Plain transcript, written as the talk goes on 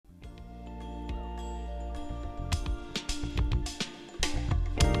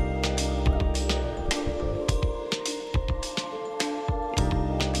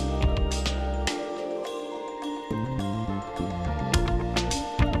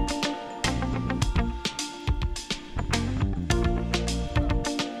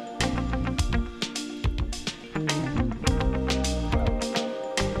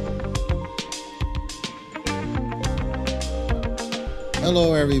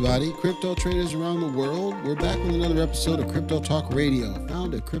Hello, everybody. Crypto traders around the world. We're back with another episode of Crypto Talk Radio,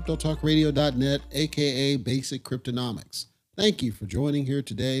 found at cryptotalkradio.net, aka Basic Cryptonomics. Thank you for joining here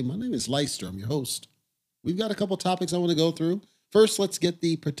today. My name is Leister. I'm your host. We've got a couple topics I want to go through. First, let's get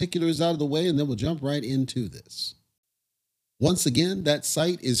the particulars out of the way, and then we'll jump right into this. Once again, that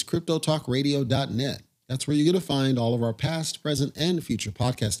site is cryptotalkradio.net. That's where you're going to find all of our past, present, and future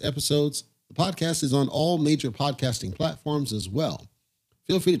podcast episodes. The podcast is on all major podcasting platforms as well.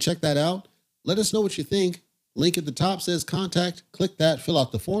 Feel free to check that out. Let us know what you think. Link at the top says contact. Click that, fill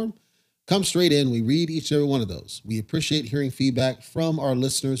out the form. Come straight in. We read each and every one of those. We appreciate hearing feedback from our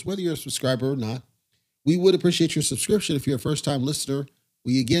listeners, whether you're a subscriber or not. We would appreciate your subscription if you're a first-time listener.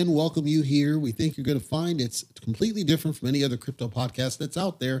 We again welcome you here. We think you're going to find it's completely different from any other crypto podcast that's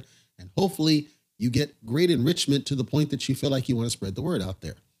out there. And hopefully you get great enrichment to the point that you feel like you want to spread the word out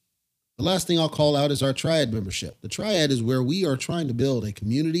there. The last thing I'll call out is our Triad membership. The Triad is where we are trying to build a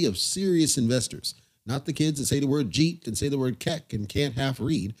community of serious investors, not the kids that say the word Jeet and say the word Keck and can't half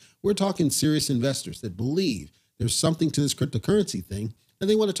read. We're talking serious investors that believe there's something to this cryptocurrency thing, and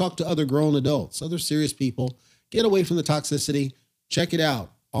they want to talk to other grown adults, other serious people, get away from the toxicity. Check it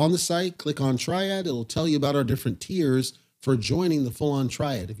out. On the site, click on Triad. It'll tell you about our different tiers for joining the full-on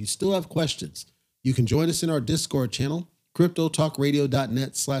Triad. If you still have questions, you can join us in our Discord channel.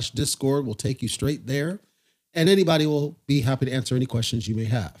 cryptotalkradio.net/Discord will take you straight there, and anybody will be happy to answer any questions you may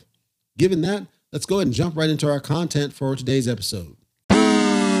have. Given that, let's go ahead and jump right into our content for today's episode.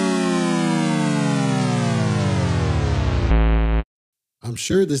 I'm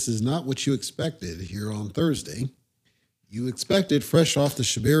sure this is not what you expected here on Thursday. You expected, fresh off the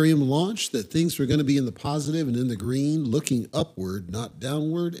Shibarium launch, that things were going to be in the positive and in the green, looking upward, not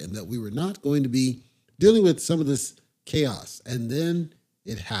downward, and that we were not going to be dealing with some of this chaos. And then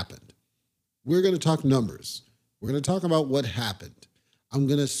it happened. We're going to talk numbers. We're going to talk about what happened. I'm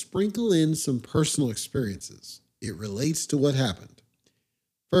going to sprinkle in some personal experiences. It relates to what happened.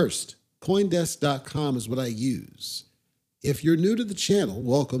 First, Coindesk.com is what I use. If you're new to the channel,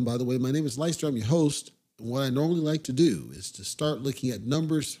 welcome. By the way, my name is Leister. I'm your host. And what I normally like to do is to start looking at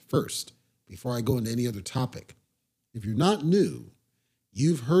numbers first before I go into any other topic. If you're not new,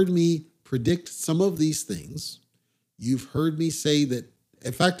 you've heard me predict some of these things. You've heard me say that,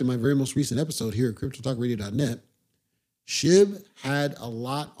 in fact, in my very most recent episode here at cryptotalkradio.net, SHIB had a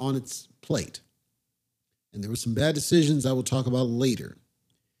lot on its plate. And there were some bad decisions I will talk about later.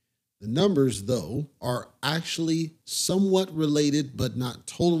 The numbers, though, are actually somewhat related, but not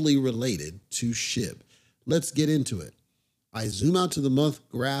totally related to SHIB. Let's get into it. I zoom out to the month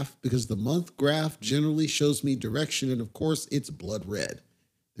graph because the month graph generally shows me direction, and of course, it's blood red.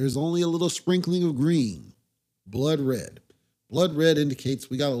 There's only a little sprinkling of green. Blood red. Blood red indicates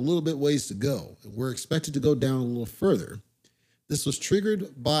we got a little bit ways to go, and we're expected to go down a little further. This was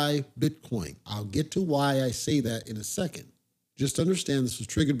triggered by Bitcoin. I'll get to why I say that in a second. Just understand this was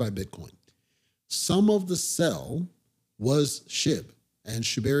triggered by Bitcoin. Some of the sell was SHIB and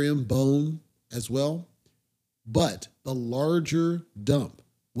Shibarium Bone as well, but the larger dump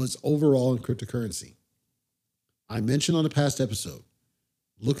was overall in cryptocurrency. I mentioned on a past episode,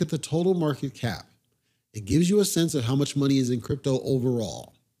 look at the total market cap. It gives you a sense of how much money is in crypto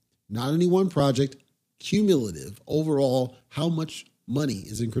overall. Not any one project, cumulative, overall, how much money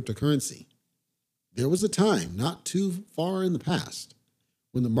is in cryptocurrency. There was a time, not too far in the past,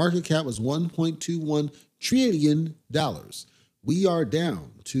 when the market cap was $1.21 trillion. We are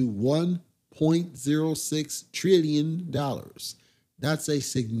down to $1.06 trillion. That's a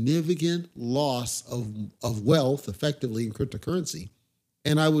significant loss of wealth, effectively, in cryptocurrency.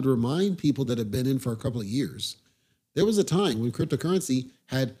 And I would remind people that have been in for a couple of years, there was a time when cryptocurrency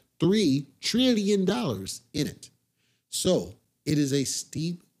had $3 trillion in it. So it is a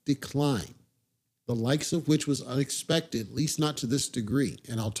steep decline, the likes of which was unexpected, at least not to this degree.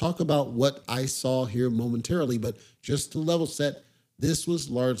 And I'll talk about what I saw here momentarily, but just to level set, this was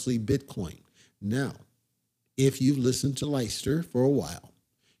largely Bitcoin. Now, if you've listened to Leister for a while,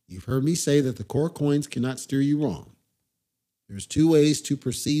 you've heard me say that the core coins cannot steer you wrong. There's two ways to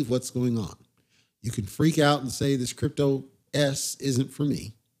perceive what's going on. You can freak out and say this crypto S isn't for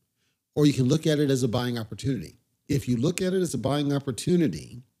me, or you can look at it as a buying opportunity. If you look at it as a buying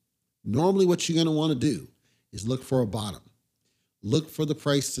opportunity, normally what you're going to want to do is look for a bottom. Look for the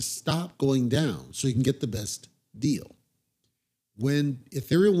price to stop going down so you can get the best deal. When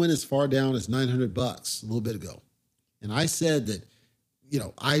Ethereum went as far down as $900 a little bit ago, and I said that,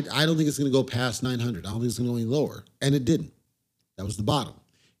 I don't think it's going to go past 900. I don't think it's going to go any lower, and it didn't. That was the bottom.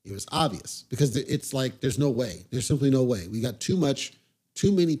 It was obvious because it's like there's no way. There's simply no way. We got too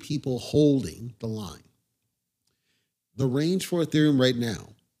many people holding the line. The range for Ethereum right now,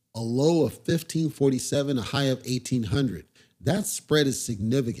 a low of 1547, a high of 1800. That spread is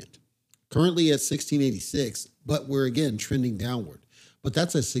significant. Currently at 1686, but we're again trending downward. But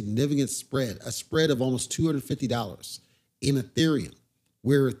that's a significant spread, a spread of almost $250 in Ethereum,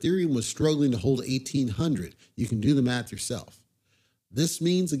 where Ethereum was struggling to hold 1800. You can do the math yourself. This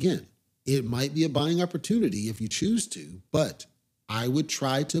means, again, it might be a buying opportunity if you choose to, but I would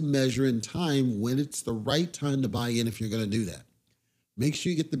try to measure in time when it's the right time to buy in if you're going to do that. Make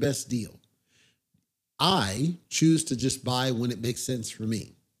sure you get the best deal. I choose to just buy when it makes sense for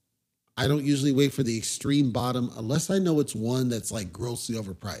me. I don't usually wait for the extreme bottom unless I know it's one that's like grossly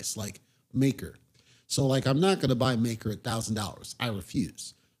overpriced, like Maker. So like I'm not going to buy Maker at $1,000. I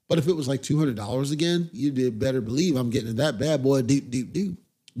refuse. But if it was like $200 again, you did better believe I'm getting that bad boy deep,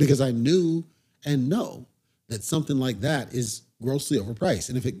 because I knew and know that something like that is grossly overpriced.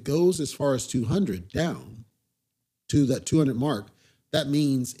 And if it goes as far as 200 down to that 200 mark, that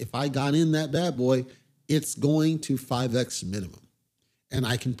means if I got in that bad boy, it's going to 5x minimum. And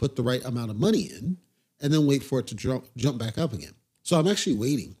I can put the right amount of money in and then wait for it to jump back up again. So I'm actually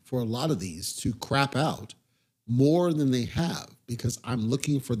waiting for a lot of these to crap out more than they have because I'm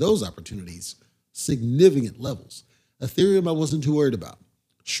looking for those opportunities, significant levels. Ethereum, I wasn't too worried about.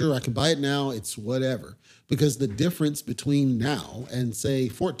 Sure, I can buy it now. It's whatever. Because the difference between now and say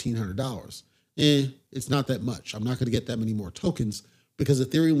 $1,400, it's not that much. I'm not going to get that many more tokens because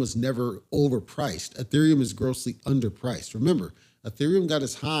Ethereum was never overpriced. Ethereum is grossly underpriced. Remember, Ethereum got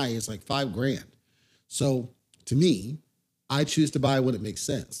as high as like $5,000. So to me, I choose to buy when it makes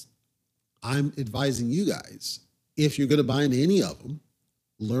sense. I'm advising you guys, if you're going to buy into any of them,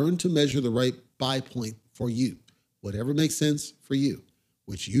 learn to measure the right buy point for you, whatever makes sense for you,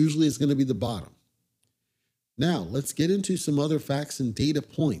 which usually is going to be the bottom. Now, let's get into some other facts and data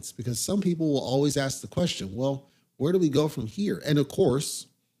points because some people will always ask the question, well, where do we go from here? And of course,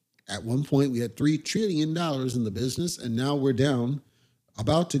 at one point we had $3 trillion in the business, and now we're down,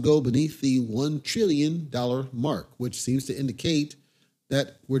 about to go beneath the $1 trillion mark, which seems to indicate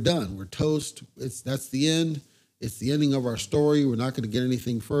that we're done. We're toast. That's the end. It's the ending of our story. We're not going to get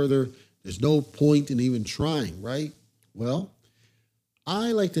anything further. There's no point in even trying, right? Well,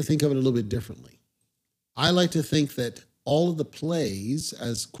 I like to think of it a little bit differently. I like to think that all of the plays,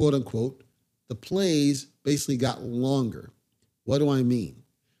 as quote unquote, the plays basically got longer. What do I mean?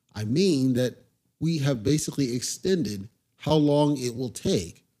 I mean that we have basically extended how long it will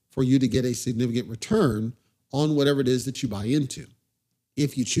take for you to get a significant return on whatever it is that you buy into.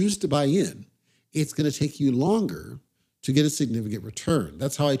 If you choose to buy in, it's going to take you longer to get a significant return.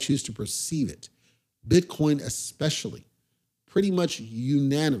 That's how I choose to perceive it. Bitcoin especially, pretty much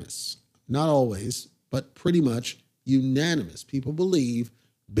unanimous, not always, but pretty much unanimous. People believe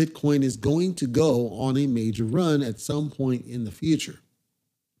Bitcoin is going to go on a major run at some point in the future.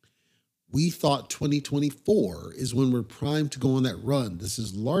 We thought 2024 is when we're primed to go on that run. This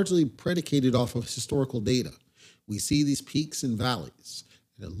is largely predicated off of historical data. We see these peaks and valleys,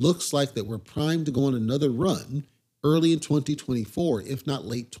 and it looks like that we're primed to go on another run early in 2024, if not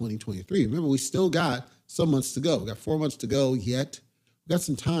late 2023. Remember, we still got some months to go. We got 4 months to go yet. We got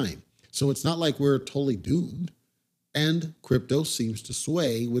some time. So it's not like we're totally doomed. And crypto seems to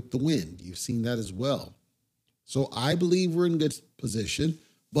sway with the wind. You've seen that as well. So I believe we're in good position,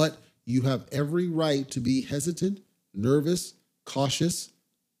 but you have every right to be hesitant, nervous, cautious.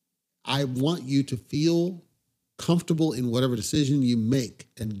 I want you to feel comfortable in whatever decision you make,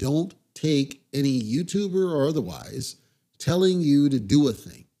 and don't take any YouTuber or otherwise telling you to do a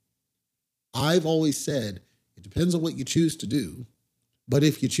thing. I've always said it depends on what you choose to do, but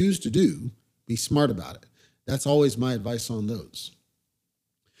if you choose to do, be smart about it. That's always my advice on those.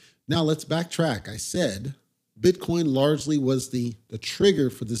 Now let's backtrack. I said Bitcoin largely was the trigger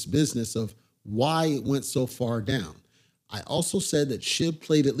for this business of why it went so far down. I also said that SHIB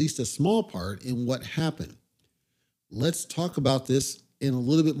played at least a small part in what happened. Let's talk about this in a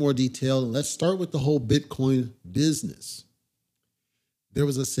little bit more detail, and let's start with the whole Bitcoin business. There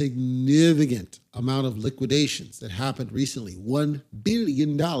was a significant amount of liquidations that happened recently, $1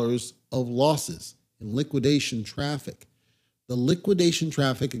 billion of losses in liquidation traffic. The liquidation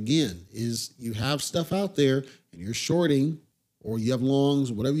traffic, again, is you have stuff out there and you're shorting, or you have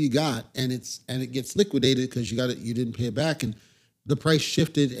longs, whatever you got, and it gets liquidated because you didn't pay it back, and the price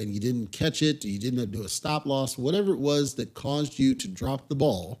shifted and you didn't catch it, you didn't do a stop loss, whatever it was that caused you to drop the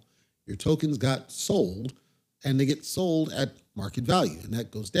ball. Your tokens got sold, and they get sold at market value, and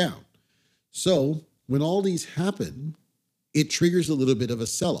that goes down. So when all these happen, it triggers a little bit of a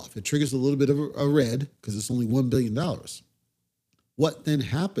sell-off. It triggers a little bit of a red because it's only $1 billion. What then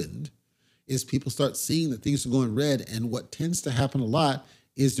happened is people start seeing that things are going red. And what tends to happen a lot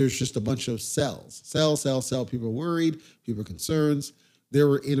is there's just a bunch of sells. Sell, sell, sell. People are worried. People are concerned. There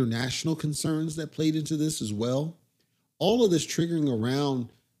were international concerns that played into this as well. All of this triggering around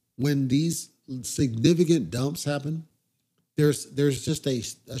when these significant dumps happen, there's just a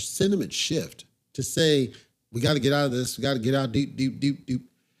sentiment shift to say, we got to get out of this. We got to get out deep, deep, deep, deep.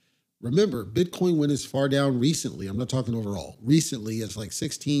 Remember, Bitcoin went as far down recently. I'm not talking overall. Recently, it's like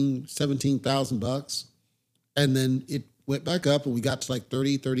 16, 17,000 bucks. And then it went back up and we got to like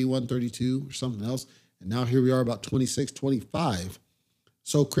 30, 31, 32 or something else. And now here we are about 26, 25.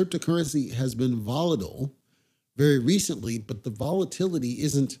 So cryptocurrency has been volatile very recently, but the volatility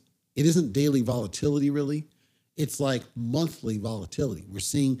isn't daily volatility really. It's like monthly volatility. We're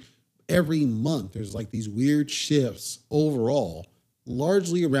seeing every month there's like these weird shifts overall,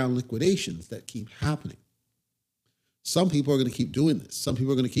 largely around liquidations that keep happening. Some people are going to keep doing this. Some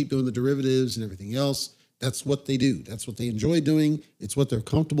people are going to keep doing the derivatives and everything else. That's what they do. That's what they enjoy doing. It's what they're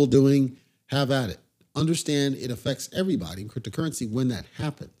comfortable doing. Have at it. Understand it affects everybody in cryptocurrency when that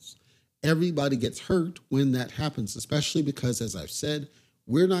happens. Everybody gets hurt when that happens, especially because, as I've said,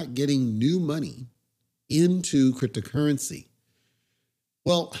 we're not getting new money into cryptocurrency.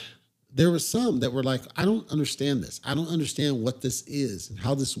 Well, there were some that were like, I don't understand this. I don't understand what this is and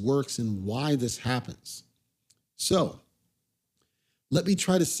how this works and why this happens. So let me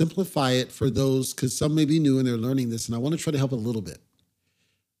try to simplify it for those, because some may be new and they're learning this, and I want to try to help a little bit.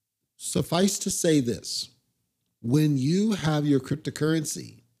 Suffice to say this, when you have your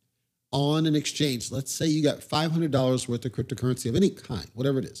cryptocurrency on an exchange, let's say you got $500 worth of cryptocurrency of any kind,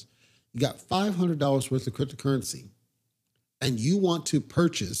 whatever it is, you got $500 worth of cryptocurrency, and you want to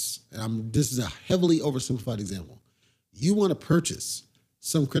purchase, and this is a heavily oversimplified example, you want to purchase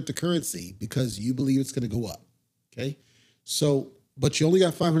some cryptocurrency because you believe it's going to go up, okay? So, but you only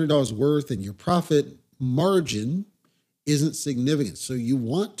got $500 worth and your profit margin isn't significant. So you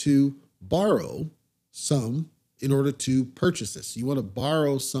want to borrow some in order to purchase this. You want to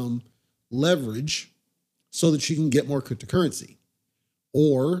borrow some leverage so that you can get more cryptocurrency.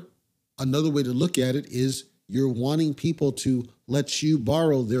 Or another way to look at it is you're wanting people to let you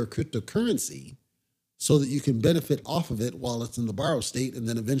borrow their cryptocurrency so that you can benefit off of it while it's in the borrow state, and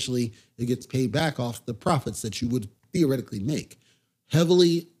then eventually it gets paid back off the profits that you would theoretically make.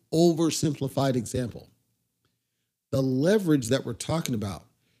 Heavily oversimplified example. The leverage that we're talking about,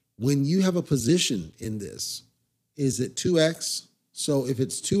 when you have a position in this, is it 2x? So if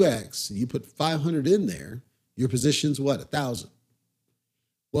it's 2x, you put 500 in there, your position's what, 1,000?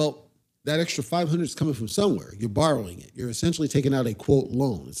 Well, that extra 500 is coming from somewhere. You're borrowing it. You're essentially taking out a quote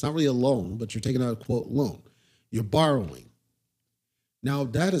loan. It's not really a loan, but you're taking out a quote loan. You're borrowing. Now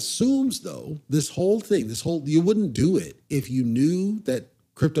that assumes though, you wouldn't do it if you knew that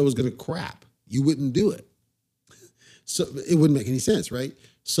crypto was going to crap. You wouldn't do it. So it wouldn't make any sense, right?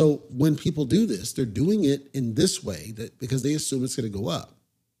 So when people do this, they're doing it in this way because they assume it's going to go up.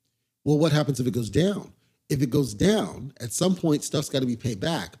 Well, what happens if it goes down? If it goes down, at some point, stuff's got to be paid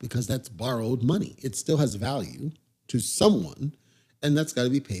back because that's borrowed money. It still has value to someone, and that's got to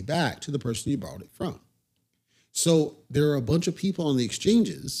be paid back to the person you borrowed it from. So there are a bunch of people on the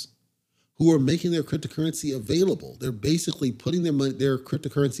exchanges who are making their cryptocurrency available. They're basically putting their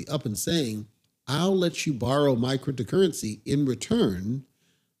cryptocurrency up and saying, I'll let you borrow my cryptocurrency. In return,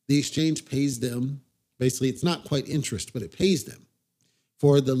 the exchange pays them, basically it's not quite interest, but it pays them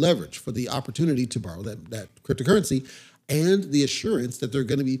for the leverage, for the opportunity to borrow that cryptocurrency and the assurance that they're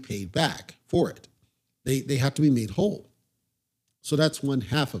going to be paid back for it. They have to be made whole. So that's one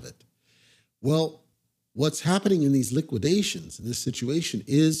half of it. Well, what's happening in these liquidations in this situation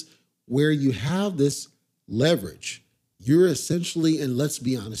is where you have this leverage. You're essentially, and let's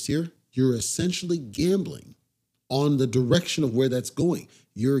be honest here, you're essentially gambling on the direction of where that's going.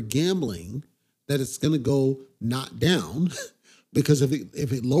 You're gambling that it's going to go not down because if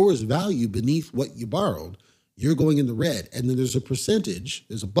it lowers value beneath what you borrowed, you're going in the red. And then there's a percentage,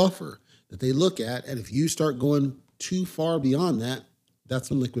 there's a buffer that they look at. And if you start going too far beyond that, that's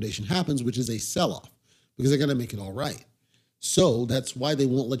when liquidation happens, which is a sell-off because they're going to make it all right. So that's why they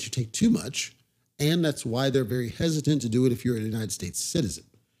won't let you take too much. And that's why they're very hesitant to do it if you're a United States citizen,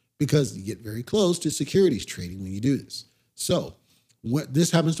 because you get very close to securities trading when you do this. So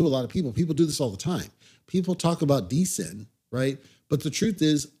this happens to a lot of people. People do this all the time. People talk about DCEN, right? But the truth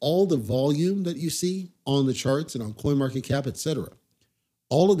is all the volume that you see on the charts and on CoinMarketCap, et cetera,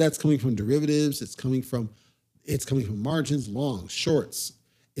 all of that's coming from derivatives. It's coming from margins, longs, shorts.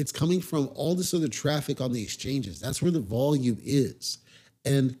 It's coming from all this other traffic on the exchanges. That's where the volume is.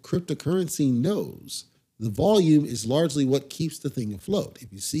 And cryptocurrency knows The volume is largely what keeps the thing afloat.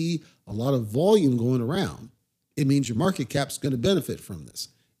 If you see a lot of volume going around, it means your market cap's going to benefit from this.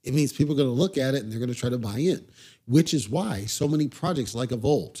 It means people are going to look at it and they're going to try to buy in, which is why so many projects like a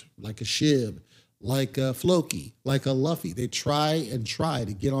Volt, like a SHIB, like a Floki, like a Luffy, they try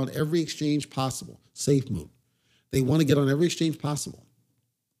to get on every exchange possible. SafeMoon. They want to get on every exchange possible.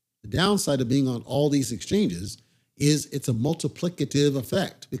 The downside of being on all these exchanges is it's a multiplicative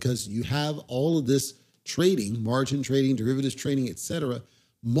effect because you have all of this trading, margin trading, derivatives trading, etc.,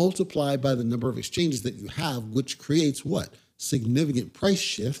 multiplied by the number of exchanges that you have, which creates what? Significant price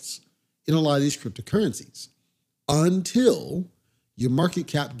shifts in a lot of these cryptocurrencies until your market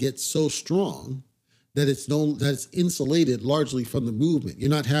cap gets so strong that it's insulated largely from the movement. You're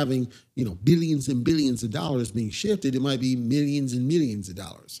not having, billions and billions of dollars being shifted. It might be millions and millions of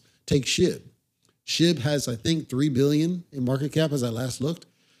dollars. Take SHIB. SHIB has, I think, 3 billion in market cap as I last looked.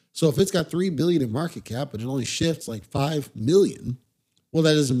 So if it's got 3 billion in market cap, but it only shifts like 5 million, well,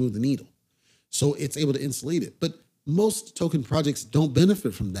 that doesn't move the needle. So it's able to insulate it. But most token projects don't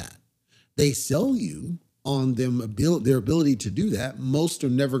benefit from that. They sell you on their ability to do that. Most are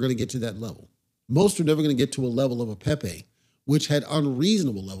never going to get to that level. Most are never going to get to a level of a Pepe, which had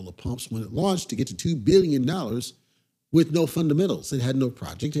unreasonable level of pumps when it launched to get to $2 billion with no fundamentals. It had no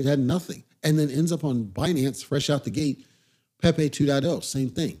project. It had nothing. And then ends up on Binance fresh out the gate, Pepe 2.0, same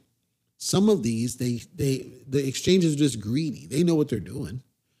thing. Some of these, the exchanges are just greedy. They know what they're doing,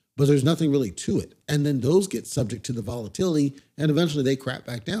 but there's nothing really to it. And then those get subject to the volatility, and eventually they crap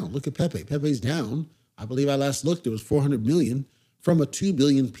back down. Look at Pepe. Pepe's down. I believe I last looked, it was 400 million from a 2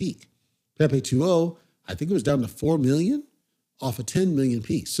 billion peak. Pepe 2.0, I think it was down to 4 million off a 10 million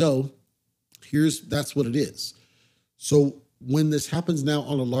peak. So that's what it is. So when this happens now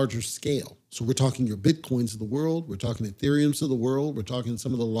on a larger scale, so we're talking your Bitcoins of the world, we're talking Ethereums of the world, we're talking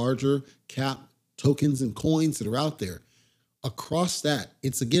some of the larger cap tokens and coins that are out there. Across that,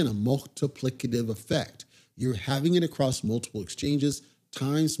 it's again a multiplicative effect. You're having it across multiple exchanges,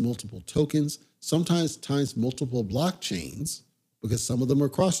 times multiple tokens, sometimes times multiple blockchains, because some of them are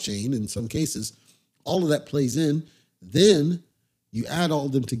cross-chain in some cases. All of that plays in. Then you add all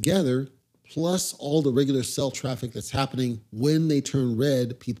of them together, plus all the regular sell traffic that's happening. When they turn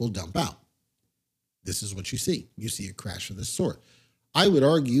red, people dump out. This is what you see. You see a crash of this sort. I would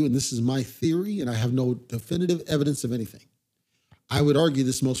argue, and this is my theory, and I have no definitive evidence of anything, I would argue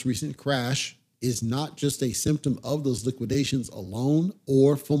this most recent crash is not just a symptom of those liquidations alone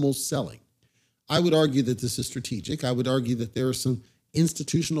or FOMO selling. I would argue that this is strategic. I would argue that there are some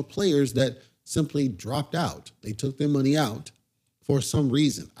institutional players that simply dropped out. They took their money out for some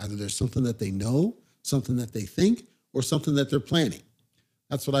reason. Either there's something that they know, something that they think, or something that they're planning.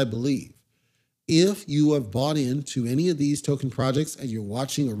 That's what I believe. If you have bought into any of these token projects and you're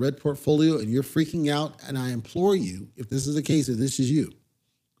watching a red portfolio and you're freaking out, and I implore you, if this is the case, if this is you,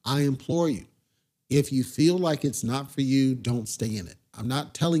 I implore you, if you feel like it's not for you, don't stay in it. I'm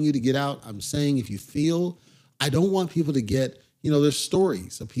not telling you to get out. I'm saying if you feel, I don't want people to get, there's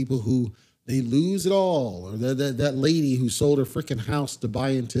stories of people who they lose it all, or that lady who sold her freaking house to buy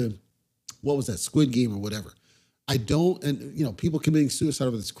into, what was that, Squid Game or whatever. I don't, and people committing suicide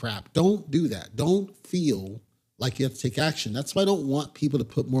over this crap. Don't do that. Don't feel like you have to take action. That's why I don't want people to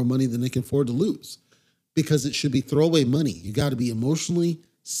put more money than they can afford to lose, because it should be throwaway money. You got to be emotionally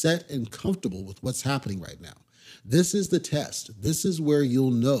set and comfortable with what's happening right now. This is the test. This is where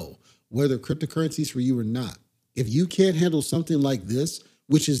you'll know whether cryptocurrency is for you or not. If you can't handle something like this,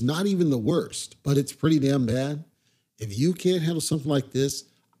 which is not even the worst, but it's pretty damn bad. If you can't handle something like this,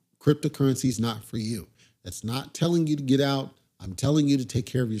 cryptocurrency is not for you. That's not telling you to get out. I'm telling you to take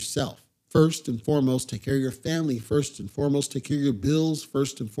care of yourself. First and foremost, take care of your family. First and foremost, take care of your bills.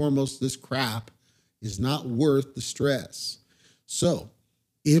 First and foremost, this crap is not worth the stress. So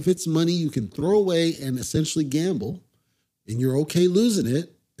if it's money you can throw away and essentially gamble, and you're okay losing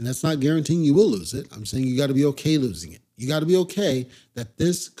it, and that's not guaranteeing you will lose it. I'm saying you got to be okay losing it. You got to be okay that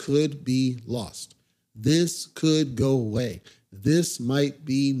this could be lost. This could go away. This might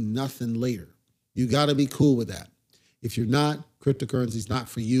be nothing later. You got to be cool with that. If you're not, cryptocurrency is not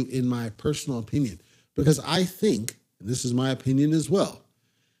for you, in my personal opinion, because I think, and this is my opinion as well,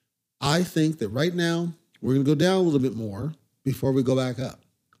 I think that right now we're going to go down a little bit more before we go back up.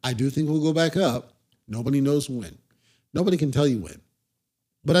 I do think we'll go back up. Nobody knows when. Nobody can tell you when.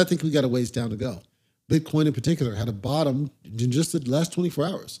 But I think we got a ways down to go. Bitcoin in particular had a bottom in just the last 24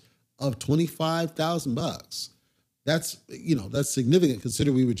 hours of $25,000. That's significant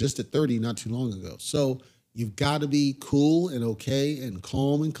considering we were just at 30 not too long ago. So you've got to be cool and okay and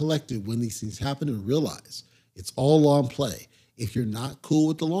calm and collected when these things happen, and realize it's all on play. If you're not cool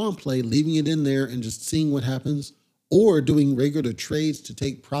with the long play, leaving it in there and just seeing what happens, or doing regular trades to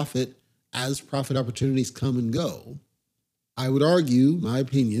take profit as profit opportunities come and go, I would argue, my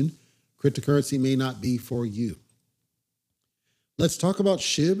opinion, cryptocurrency may not be for you. Let's talk about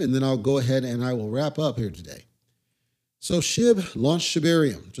SHIB, and then I'll go ahead and I will wrap up here today. So SHIB launched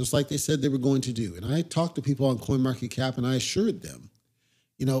Shibarium, just like they said they were going to do. And I talked to people on CoinMarketCap, and I assured them,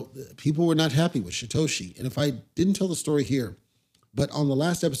 people were not happy with Satoshi. And if I didn't tell the story here, but on the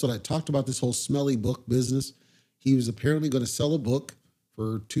last episode, I talked about this whole smelly book business. He was apparently going to sell a book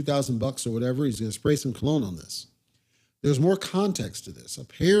for $2,000 or whatever. He's going to spray some cologne on this. There's more context to this.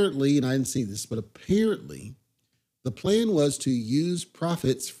 Apparently, and I didn't see this, but apparently the plan was to use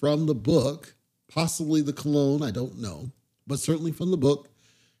profits from the book, possibly the cologne, I don't know, but certainly from the book,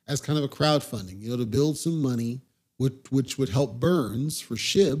 as kind of a crowdfunding, to build some money, which would help Burns for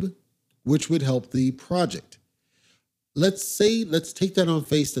SHIB, which would help the project. Let's take that on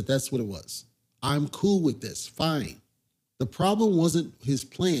face that that's what it was. I'm cool with this, fine. The problem wasn't his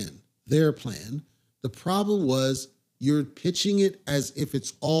plan, their plan. The problem was you're pitching it as if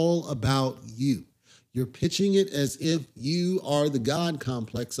it's all about you. You're pitching it as if you are the God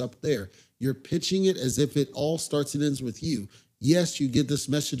complex up there. You're pitching it as if it all starts and ends with you. Yes, you get this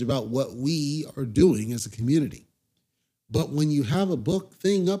message about what we are doing as a community. But when you have a book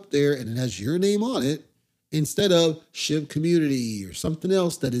thing up there and it has your name on it, instead of SHIB community or something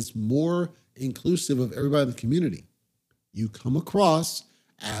else that is more inclusive of everybody in the community, you come across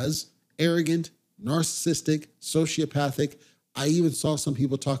as arrogant, narcissistic, sociopathic. I even saw some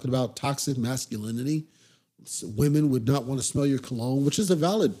people talking about toxic masculinity. Women would not want to smell your cologne, which is a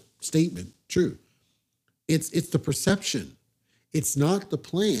valid statement, true. It's the perception. It's not the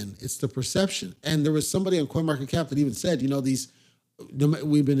plan, it's the perception. And there was somebody on CoinMarketCap that even said,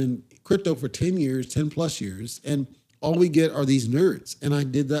 we've been in crypto for 10 plus years, and all we get are these nerds. And I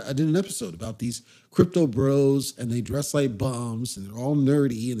did an episode about these crypto bros, and they dress like bums, and they're all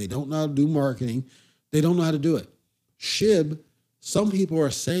nerdy, and they don't know how to do marketing. They don't know how to do it. SHIB, some people are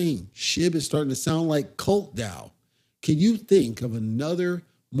saying SHIB is starting to sound like cult DAO. Can you think of another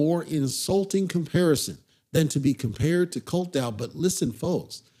more insulting comparison than to be compared to cult DAO? But listen,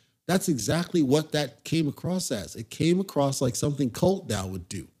 folks, that's exactly what that came across as. It came across like something cult DAO would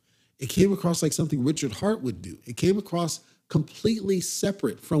do. It came across like something Richard Hart would do. It came across completely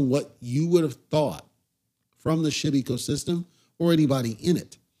separate from what you would have thought from the SHIB ecosystem or anybody in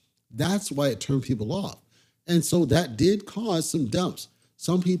it. That's why it turned people off. And so that did cause some dumps.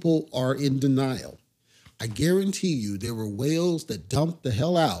 Some people are in denial. I guarantee you there were whales that dumped the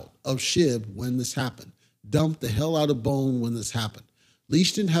hell out of SHIB when this happened, dumped the hell out of Bone when this happened.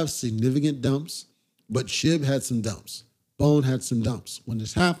 Leash didn't have significant dumps, but SHIB had some dumps. Bone had some dumps when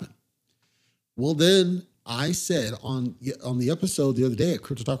this happened. Well, then I said on the episode the other day at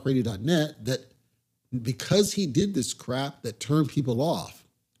cryptotalkradio.net that because he did this crap that turned people off,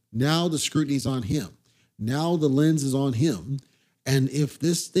 now the scrutiny's on him. Now the lens is on him. And if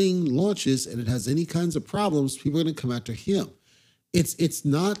this thing launches and it has any kinds of problems, people are going to come after him. It's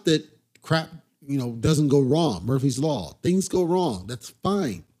not that crap, doesn't go wrong. Murphy's Law. Things go wrong. That's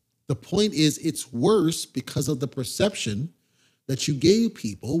fine. The point is it's worse because of the perception that you gave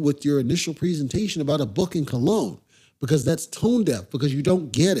people with your initial presentation about a book and cologne, because that's tone deaf, because you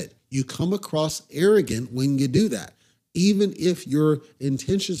don't get it. You come across arrogant when you do that. Even if your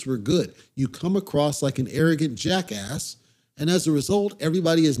intentions were good, you come across like an arrogant jackass. And as a result,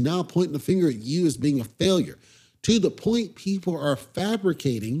 everybody is now pointing the finger at you as being a failure, to the point people are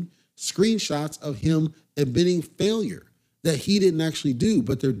fabricating screenshots of him admitting failure that he didn't actually do,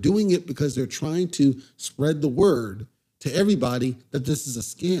 but they're doing it because they're trying to spread the word to everybody that this is a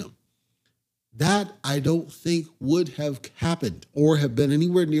scam. That I don't think would have happened or have been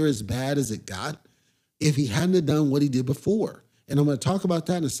anywhere near as bad as it got if he hadn't have done what he did before. And I'm going to talk about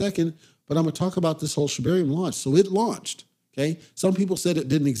that in a second, but I'm going to talk about this whole Shibarium launch. So it launched, okay? Some people said it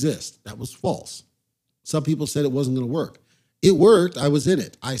didn't exist. That was false. Some people said it wasn't going to work. It worked. I was in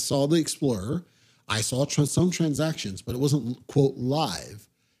it. I saw the Explorer. I saw some transactions, but it wasn't, quote, live.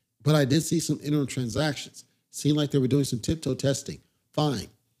 But I did see some interim transactions. Seemed like they were doing some tiptoe testing. Fine.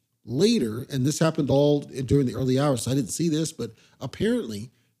 Later, and this happened all during the early hours, so I didn't see this, but apparently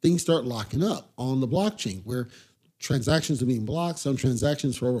things start locking up on the blockchain where transactions are being blocked, some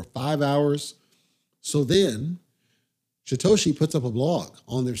transactions for over 5 hours. So then Satoshi puts up a blog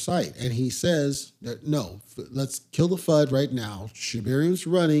on their site and he says that, no, let's kill the FUD right now. Shibarium's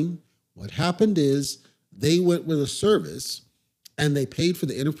running. What happened is they went with a service and they paid for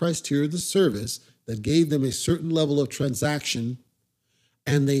the enterprise tier of the service that gave them a certain level of transaction,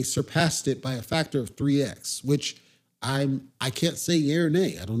 and they surpassed it by a factor of 3x, which I can't say yea or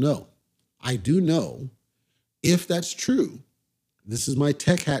nay. I don't know. I do know if that's true. This is my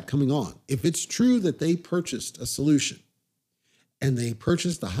tech hat coming on. If it's true that they purchased a solution and they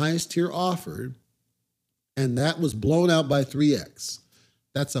purchased the highest tier offered, and that was blown out by 3x,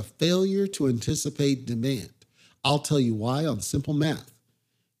 that's a failure to anticipate demand. I'll tell you why on simple math.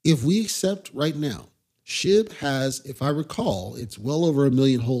 If we accept right now, SHIB has, if I recall, it's well over 1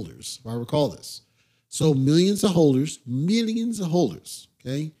 million holders, if I recall this. So millions of holders,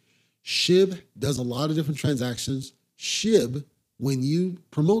 okay? SHIB does a lot of different transactions. SHIB, when you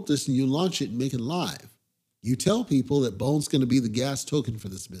promote this and you launch it and make it live, you tell people that Bone's going to be the gas token for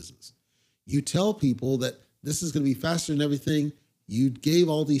this business. You tell people that this is going to be faster than everything. You gave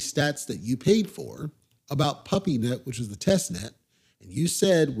all these stats that you paid for about PuppyNet, which was the test net, and you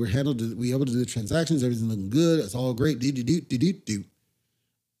said we're able to do the transactions, everything's looking good, it's all great, do.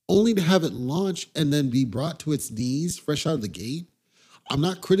 Only to have it launch and then be brought to its knees fresh out of the gate. I'm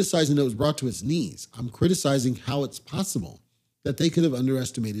not criticizing that it was brought to its knees. I'm criticizing how it's possible that they could have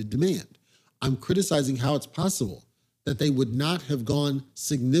underestimated demand. I'm criticizing how it's possible that they would not have gone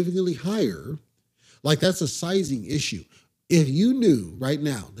significantly higher. Like, that's a sizing issue. If you knew right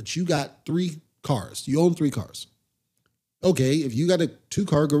now that you got 3 cars, you own 3 cars. Okay, if you got a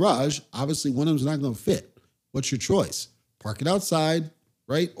 2-car garage, obviously one of them's not going to fit. What's your choice? Park it outside,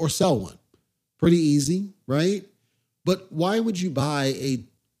 right? Or sell one. Pretty easy, right? But why would you buy a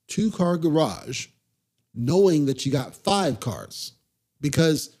 2-car garage knowing that you got 5 cars?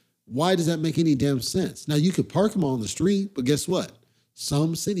 Because why does that make any damn sense? Now, you could park them on the street, but guess what?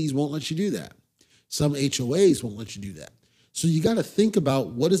 Some cities won't let you do that. Some HOAs won't let you do that. So you got to think about,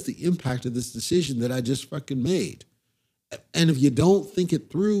 what is the impact of this decision that I just fucking made? And if you don't think it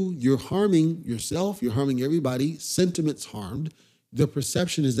through, you're harming yourself, you're harming everybody, sentiment's harmed. The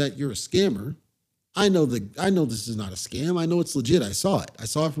perception is that you're a scammer. I know this is not a scam. I know it's legit. I saw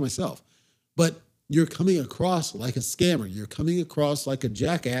it for myself. But you're coming across like a scammer. You're coming across like a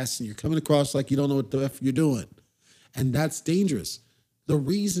jackass, and you're coming across like you don't know what the F you're doing. And that's dangerous. The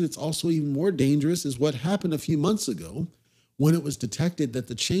reason it's also even more dangerous is what happened a few months ago when it was detected that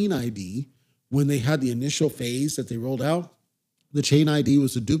the chain ID, when they had the initial phase that they rolled out, the chain ID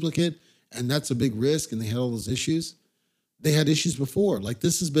was a duplicate, and that's a big risk, and they had all those issues. They had issues before. Like,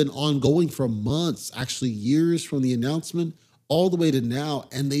 this has been ongoing for months, actually years from the announcement all the way to now,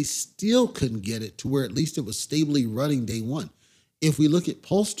 and they still couldn't get it to where at least it was stably running day one. If we look at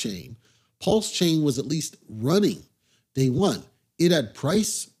Pulse Chain was at least running day one. It had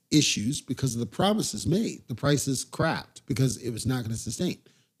price issues because of the promises made. The prices crapped because it was not going to sustain.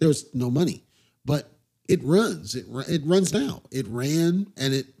 There was no money, but it runs. It runs now. It ran,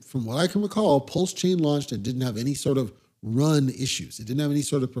 and from what I can recall, Pulse Chain launched and didn't have any sort of run issues. It didn't have any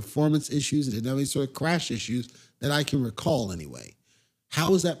sort of performance issues. It didn't have any sort of crash issues that I can recall anyway.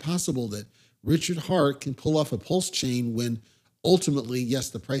 How is that possible that Richard Hart can pull off a Pulse Chain when ultimately, yes,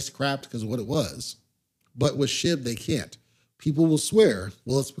 the price crapped because of what it was, but with SHIB, they can't? People will swear,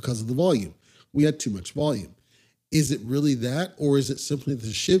 well, it's because of the volume. We had too much volume. Is it really that, or is it simply the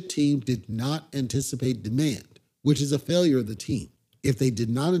SHIB team did not anticipate demand, which is a failure of the team? If they did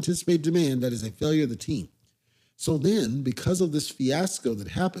not anticipate demand, that is a failure of the team. So then, because of this fiasco that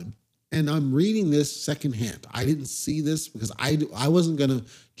happened, and I'm reading this secondhand. I didn't see this because I wasn't going to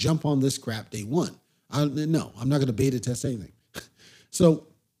jump on this crap day one. No, I'm not going to beta test anything. So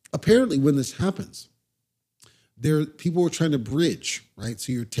apparently when this happens, people were trying to bridge, right?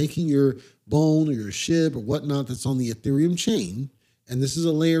 So you're taking your Bone or your SHIB or whatnot that's on the Ethereum chain, and this is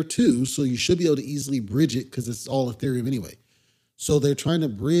a layer 2, so you should be able to easily bridge it because it's all Ethereum anyway. So they're trying to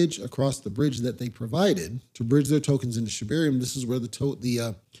bridge across the bridge that they provided to bridge their tokens into Shibarium. This is where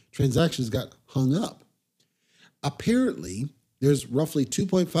the transactions got hung up. Apparently, there's roughly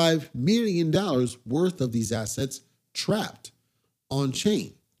 $2.5 million worth of these assets trapped on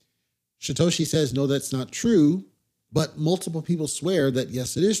chain. Satoshi says, no, that's not true, but multiple people swear that,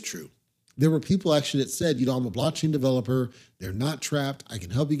 yes, it is true. There were people actually that said, I'm a blockchain developer. They're not trapped. I can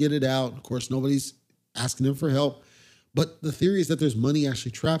help you get it out. Of course, nobody's asking them for help. But the theory is that there's money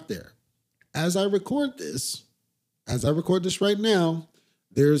actually trapped there. As I record this right now,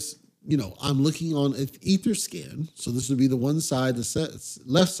 there's, I'm looking on Etherscan. So this would be the one side, the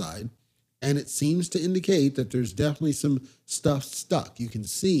left side. And it seems to indicate that there's definitely some stuff stuck. You can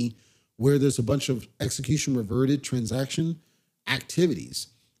see where there's a bunch of execution reverted transaction activities,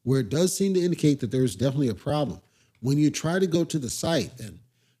 where it does seem to indicate that there's definitely a problem. When you try to go to the site, then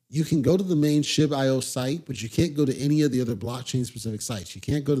you can go to the main SHIB.io site, but you can't go to any of the other blockchain-specific sites. You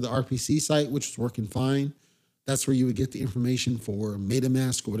can't go to the RPC site, which is working fine. That's where you would get the information for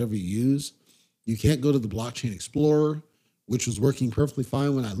MetaMask or whatever you use. You can't go to the Blockchain Explorer, which was working perfectly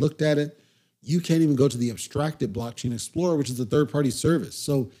fine when I looked at it. You can't even go to the abstracted Blockchain Explorer, which is a third-party service.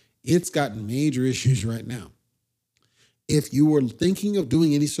 So it's gotten major issues right now. If you were thinking of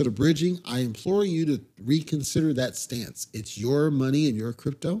doing any sort of bridging, I implore you to reconsider that stance. It's your money and your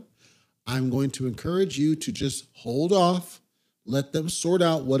crypto. I'm going to encourage you to just hold off, let them sort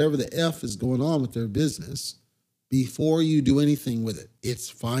out whatever the F is going on with their business before you do anything with it. It's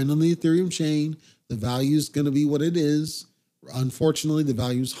fine on the Ethereum chain. The value is going to be what it is. Unfortunately, the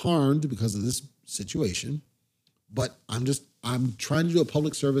value is harmed because of this situation. But I'm trying to do a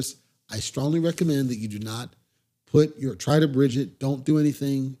public service. I strongly recommend that you do not try to bridge it. Don't do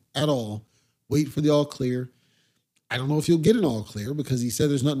anything at all. Wait for the all clear. I don't know if you'll get an all clear because he said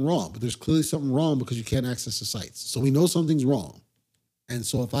there's nothing wrong, but there's clearly something wrong because you can't access the sites. So we know something's wrong. And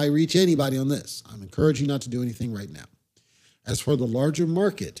so if I reach anybody on this, I'm encouraging you not to do anything right now. As for the larger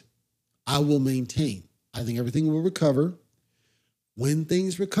market, I will maintain. I think everything will recover. When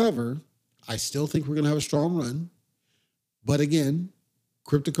things recover, I still think we're going to have a strong run. But again,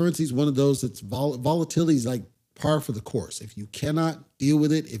 cryptocurrency is one of those that's volatility is like par for the course. If you cannot deal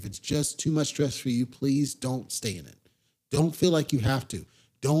with it, if it's just too much stress for you, please don't stay in it. Don't feel like you have to.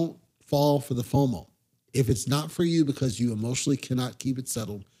 Don't fall for the FOMO. If it's not for you because you emotionally cannot keep it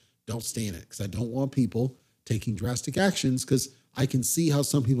settled, don't stay in it, because I don't want people taking drastic actions, because I can see how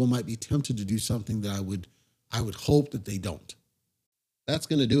some people might be tempted to do something that I would hope that they don't. That's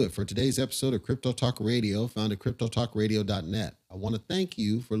going to do it for today's episode of Crypto Talk Radio, found at cryptotalkradio.net. I want to thank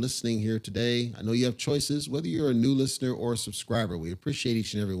you for listening here today. I know you have choices, whether you're a new listener or a subscriber. We appreciate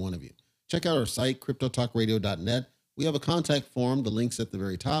each and every one of you. Check out our site, cryptotalkradio.net. We have a contact form. The link's at the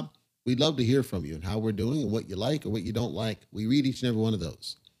very top. We'd love to hear from you and how we're doing and what you like or what you don't like. We read each and every one of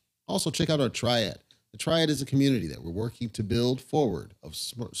those. Also, check out our Triad. The Triad is a community that we're working to build forward of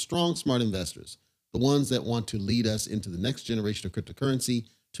strong, smart investors, the ones that want to lead us into the next generation of cryptocurrency,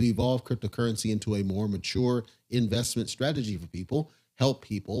 to evolve cryptocurrency into a more mature investment strategy for people, help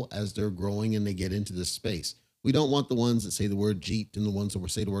people as they're growing and they get into this space. We don't want the ones that say the word Jeet and the ones that will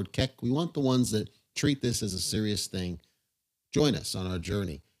say the word Keck. We want the ones that treat this as a serious thing. Join us on our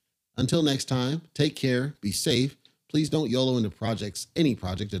journey. Until next time, take care, be safe. Please don't YOLO into projects, any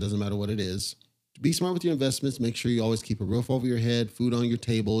project, it doesn't matter what it is. Be smart with your investments. Make sure you always keep a roof over your head, food on your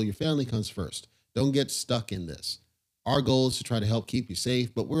table. Your family comes first. Don't get stuck in this. Our goal is to try to help keep you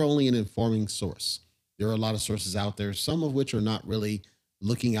safe, but we're only an informing source. There are a lot of sources out there, some of which are not really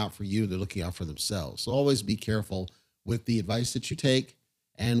looking out for you. They're looking out for themselves. So always be careful with the advice that you take,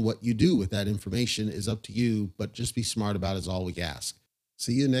 and what you do with that information is up to you, but just be smart about it is all we ask.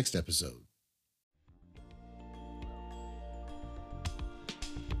 See you next episode.